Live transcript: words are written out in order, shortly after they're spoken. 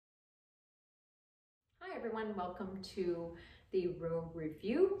everyone, welcome to the Row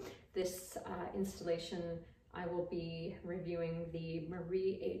Review. This installation I will be reviewing the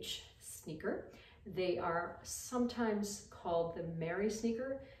Marie H sneaker. They are sometimes called the Mary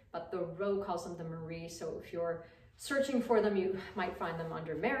sneaker, but the Row calls them the Marie, so if you're searching for them you might find them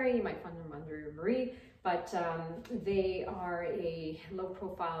under Mary, you might find them under Marie, but they are a low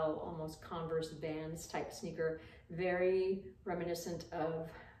profile, almost Converse Vans type sneaker, very reminiscent of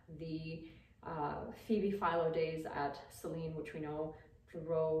the Phoebe Philo days at Celine, which we know the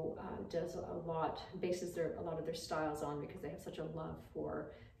Row does a lot, bases a lot of their styles on, because they have such a love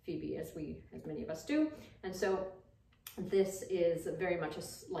for Phoebe, as many of us do. And so this is very much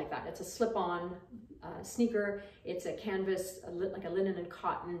like that. It's a slip-on sneaker. It's a canvas, like a linen and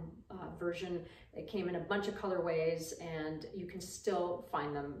cotton version. It came in a bunch of colorways, and you can still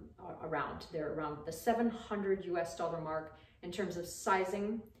find them around. They're around the $700 US mark in terms of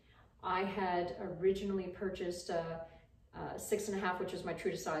sizing. I had originally purchased a 6.5, which is my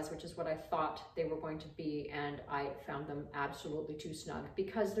true to size, which is what I thought they were going to be, and I found them absolutely too snug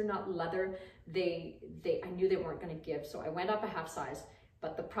because they're not leather. I knew they weren't going to give, so I went up a half size.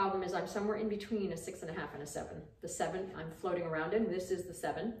 But the problem is I'm somewhere in between a 6.5 and a 7. The 7 I'm floating around in. This is the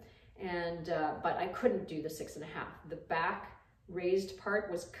 7, and but I couldn't do the 6.5. The back raised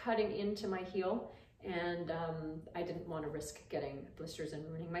part was cutting into my heel, and I didn't want to risk getting blisters and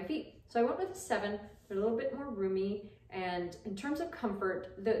ruining my feet. So I went with a 7. They're a little bit more roomy, and in terms of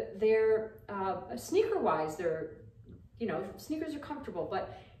comfort, they're sneaker-wise, sneakers are comfortable,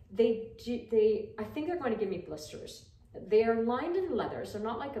 but I think they're going to give me blisters. They're lined in leather, so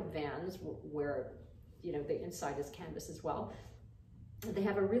not like a Vans where, the inside is canvas as well. They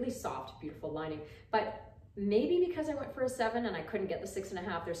have a really soft, beautiful lining, but maybe because I went for a 7 and I couldn't get the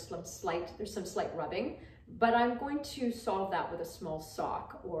 6.5, there's some slight rubbing, but I'm going to solve that with a small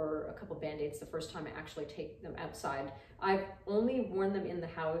sock or a couple Band-Aids the first time I actually take them outside. I've only worn them in the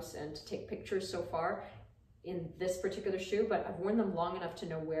house and to take pictures so far in this particular shoe, but I've worn them long enough to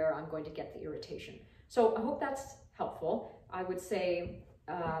know where I'm going to get the irritation. So I hope that's helpful. I would say,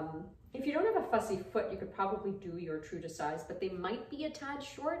 if you don't have a fussy foot, you could probably do your true to size, but they might be a tad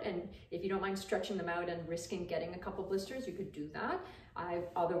short, and if you don't mind stretching them out and risking getting a couple blisters, you could do that.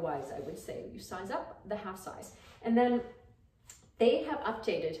 Otherwise, I would say you size up the half size. And then they have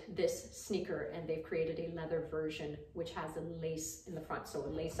updated this sneaker, and they've created a leather version which has a lace in the front, so a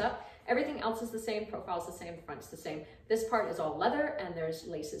lace up. Everything else is the same, profile's the same, front's the same. This part is all leather, and there's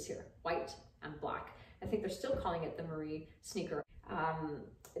laces here, white and black. I think they're still calling it the Marie sneaker.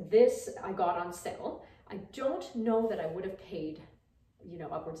 This I got on sale. I don't know that I would have paid,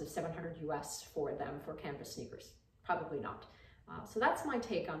 upwards of $700 US for them for canvas sneakers. Probably not. So that's my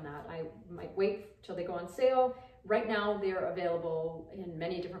take on that. I might wait till they go on sale. Right now, they're available in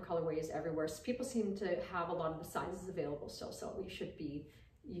many different colorways everywhere. So people seem to have a lot of the sizes available still. So we should be,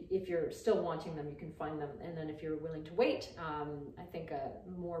 if you're still wanting them, you can find them. And then if you're willing to wait, I think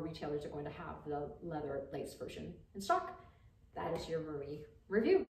more retailers are going to have the leather lace version in stock. That is your Marie review.